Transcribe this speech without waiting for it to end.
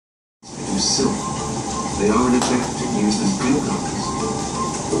use silk. They are in effect used as glue guns.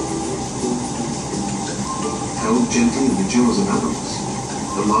 Held gently in the jaws of animals,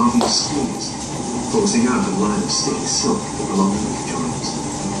 the larvae squeeze, forcing out a line of sticky silk along the leaf joints.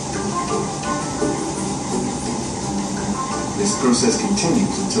 This process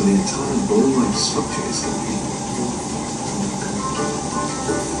continues until the entire ball-like structure is complete.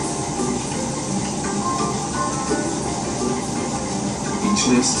 Each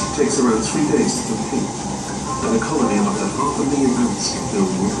nest takes around 3 days to complete, and a colony of up to 500,000 ants can build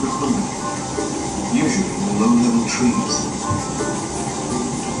more than 100, usually in low-level trees.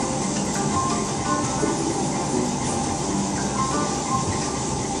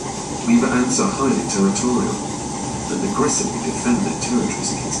 Weaver ants are highly territorial and aggressively defend their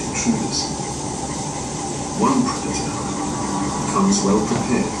territories against intruders. One predator, however, comes well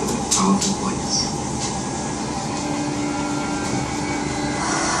prepared for their powerful bites.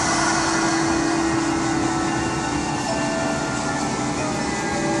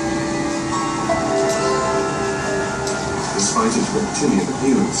 Despite its reptilian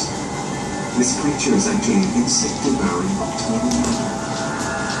appearance, this creature is actually an insect-devouring nocturnal mammal.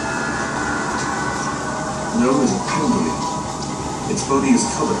 Known as a pangolin, its body is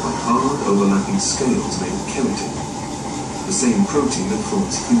covered by hard, overlapping scales made of keratin, the same protein that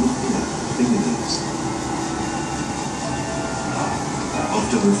forms human hair and fingernails.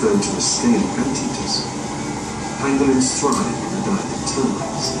 Often referred to as scaly anteaters, pangolins thrive on the diet of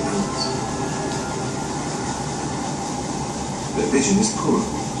termites and ants. Their vision is poor,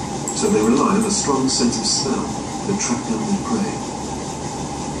 so they rely on a strong sense of smell to track down their prey.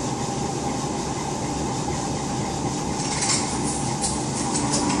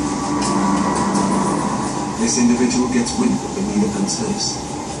 This individual gets wind of the weaver ant's nest,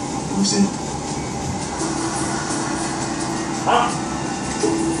 moves in.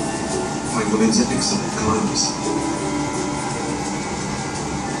 Pangolins are excellent climbers.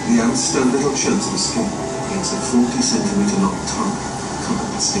 The ants stand little chance of escape against a 40-centimeter long tongue covered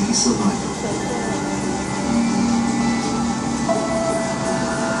with sticky saliva.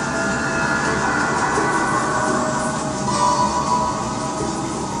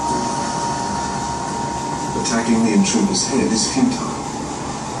 Attacking the intruder's head is futile.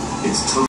 Its tongue